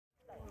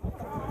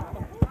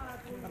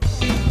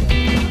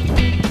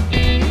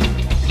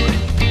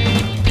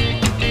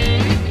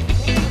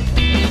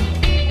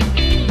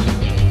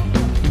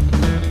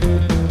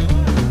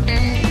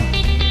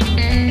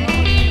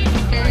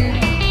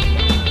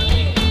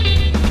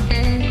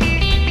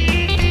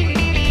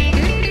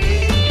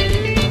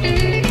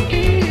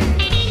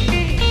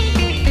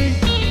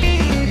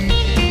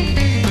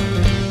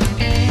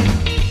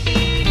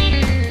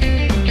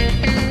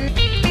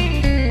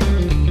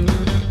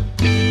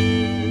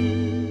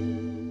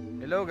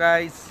Hello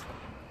guys,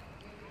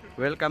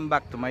 welcome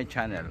back to my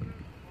channel.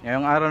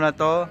 Ngayong araw na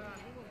to,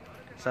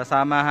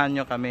 sasamahan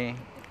nyo kami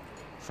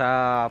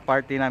sa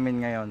party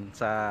namin ngayon,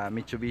 sa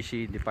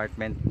Mitsubishi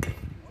department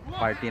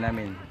party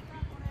namin,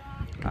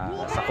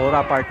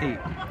 Sakura Party.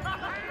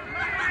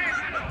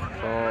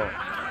 So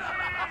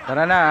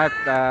tara na at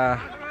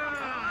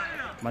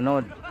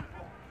manood.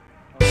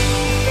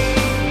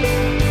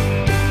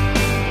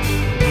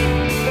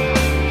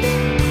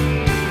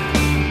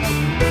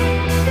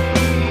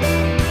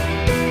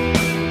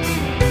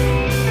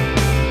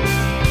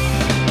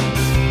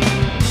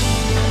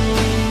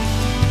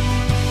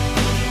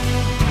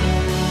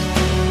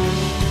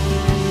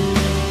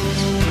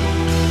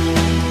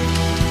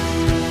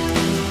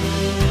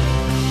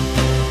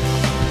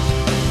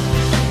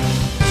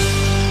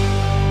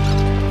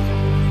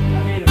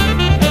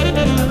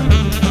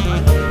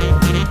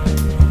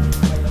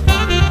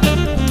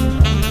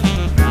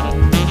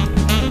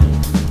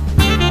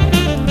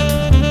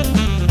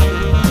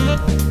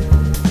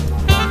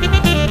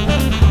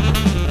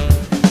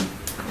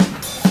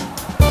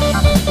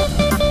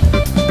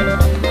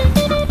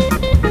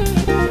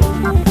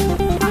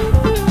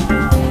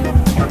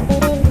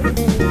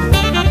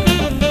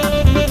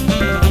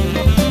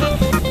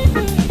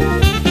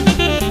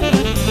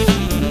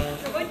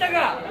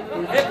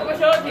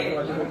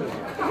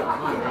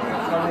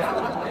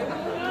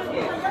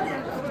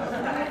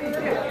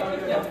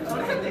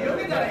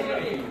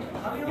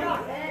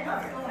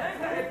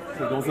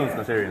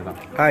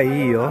はい、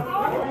いいよ。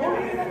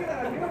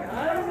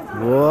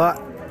うわ、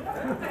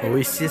美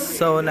味し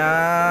そう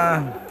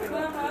な。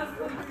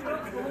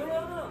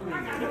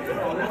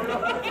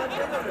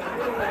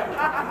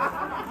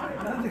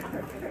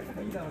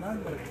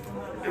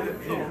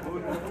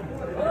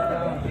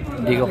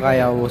Hindi ko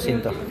kaya ubusin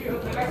to.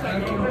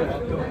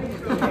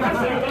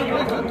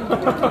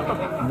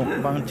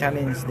 Mukbang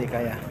challenge di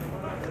kaya.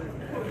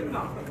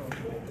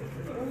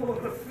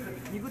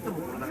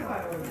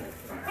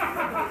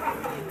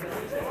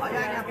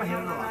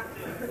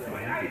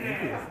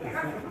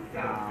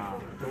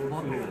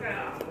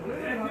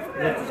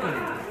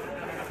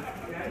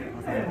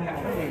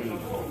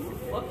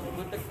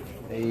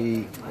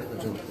 Hey.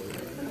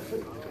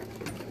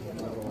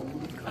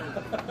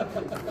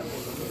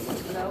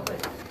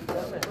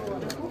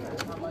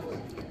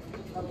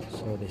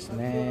 そうです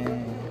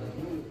ね。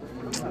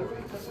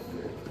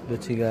どっ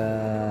ち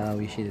が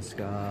美味しいです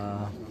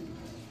か？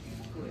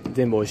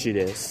全部美味しい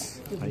で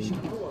す。はい。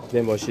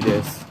全部美味しい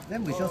です。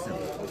全部一緒ですよ。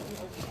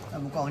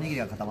向こうはおにぎり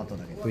が固まった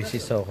だけ。美味し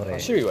そうこれ。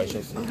種類は一緒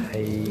ですね。は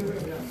い。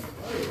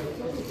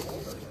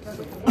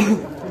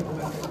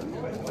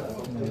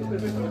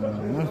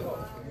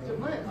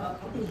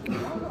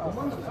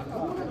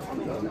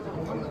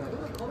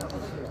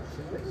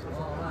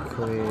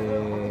これ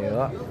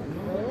は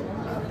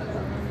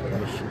美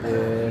味しい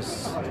です。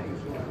こ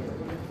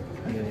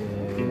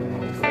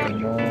れ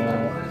も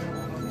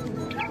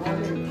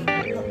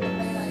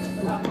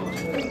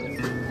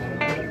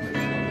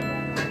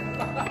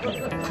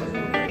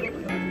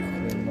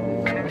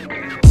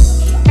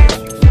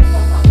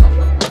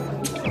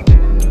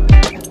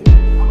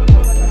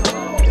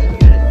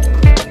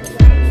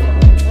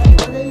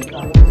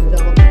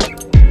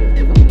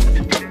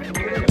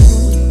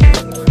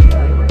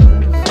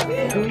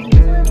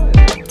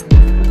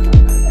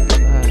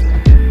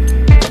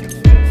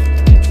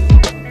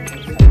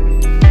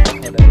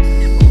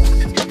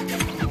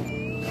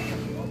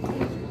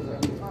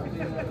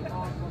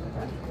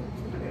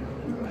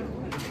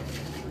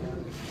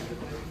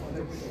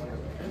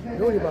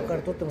料理ばっか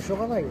り取ってもしょう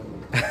がないよ。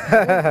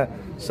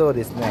そう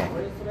ですね。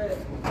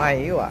まあ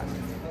いいわ。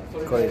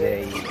これ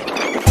でいい。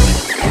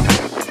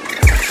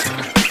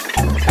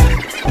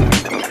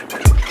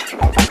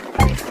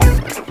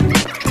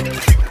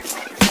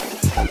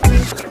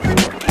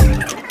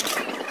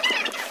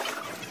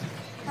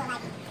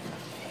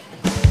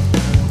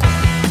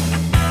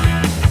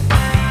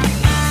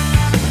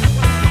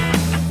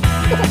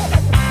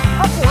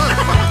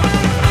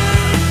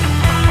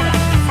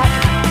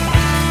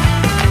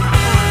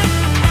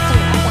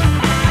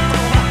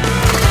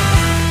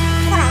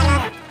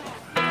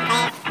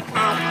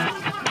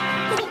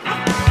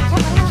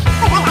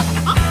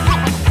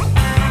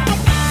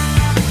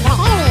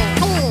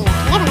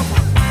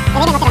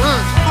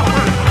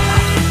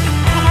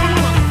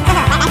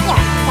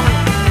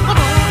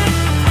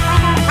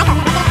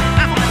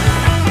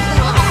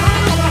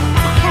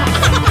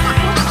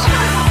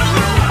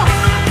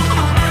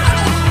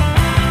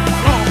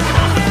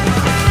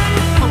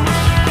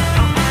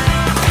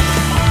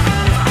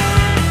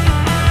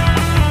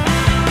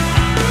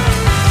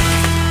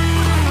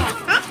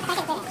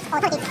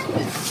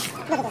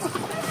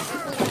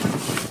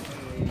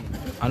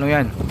Ano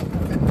yan?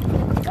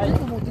 Ito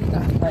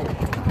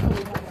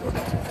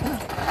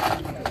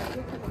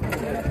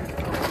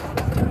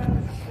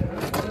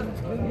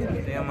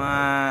yung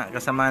mga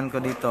kasamaan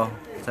ko dito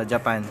sa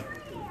Japan.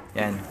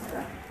 Yan.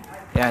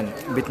 Yan,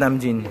 Vietnam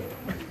Gin.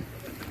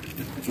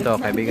 Ito,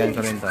 kaibigan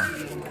ko rin to.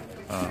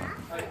 Oh.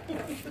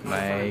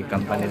 May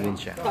company din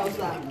siya.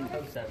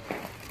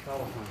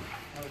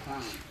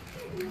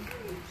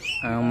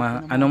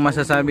 Anong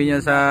masasabi niyo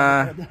sa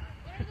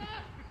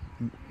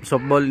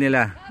softball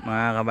nila,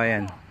 mga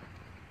kabayan?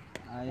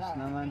 Ayos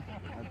naman.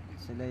 At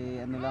sila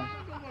ano lang,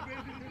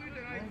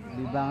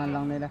 bibangan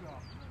lang nila.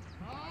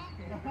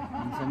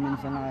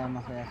 Minsan-minsan lang kaya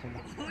masaya sila.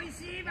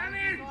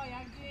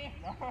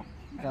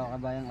 Ikaw,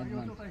 kabayang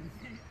Edmond.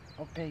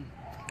 Okay.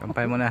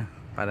 Kampay mo na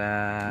para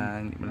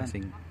hindi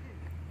malasing.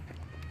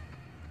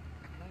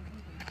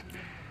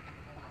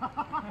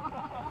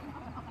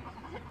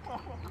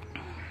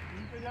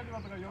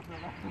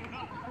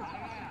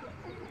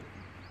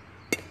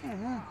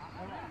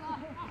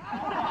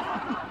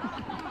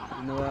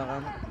 Ginawa ka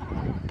na.1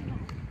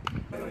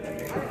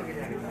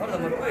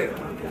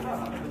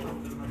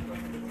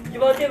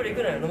番テーブル行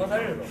くのよ、飲まさ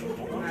れるの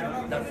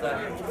夏だ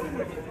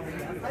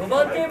5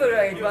番テーブル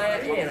が一番い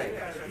いじゃない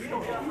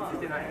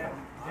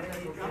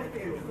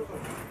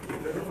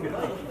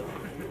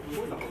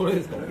これ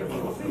ですかま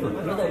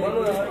だお前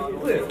も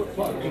行くよ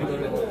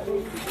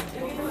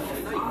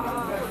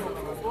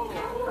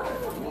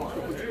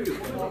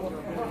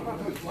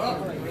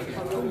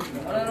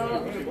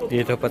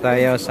Dito pa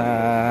tayo sa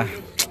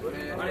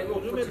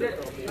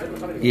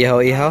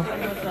ihaw-ihaw.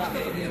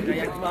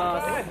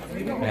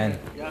 Ayan.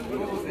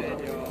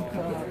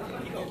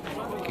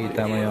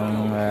 Kita mo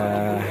yung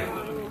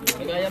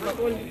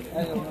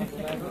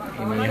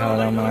inihaw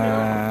ng mga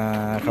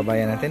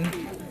kabayan natin.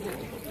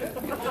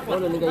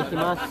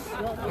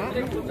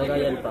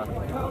 Lagayan pa.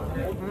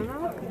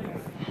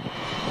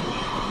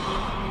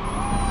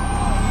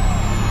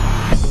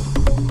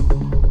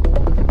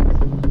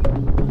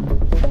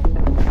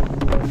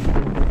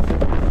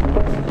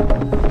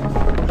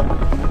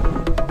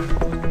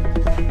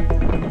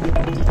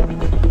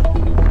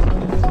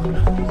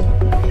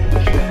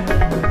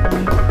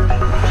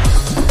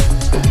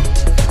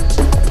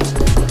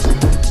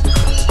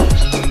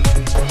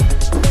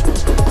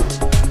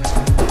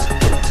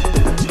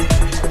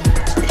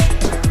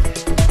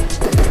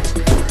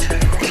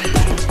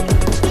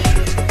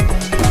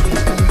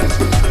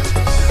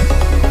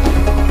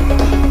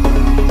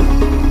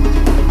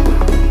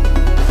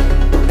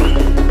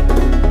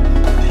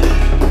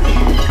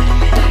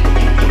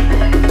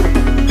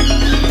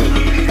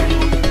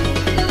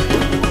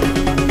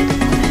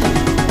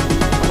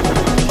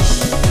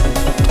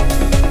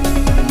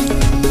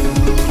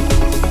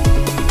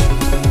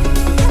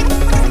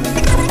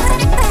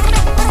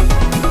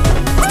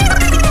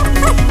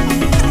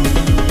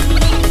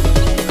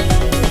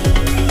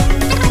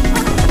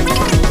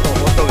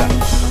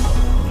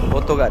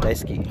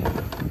 Daisuki.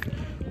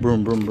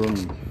 Brum brum brum.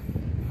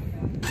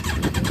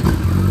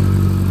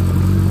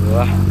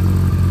 Wah.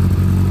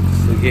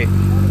 Suge.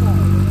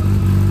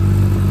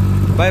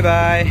 Bye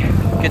bye.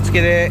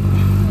 Kitsukire.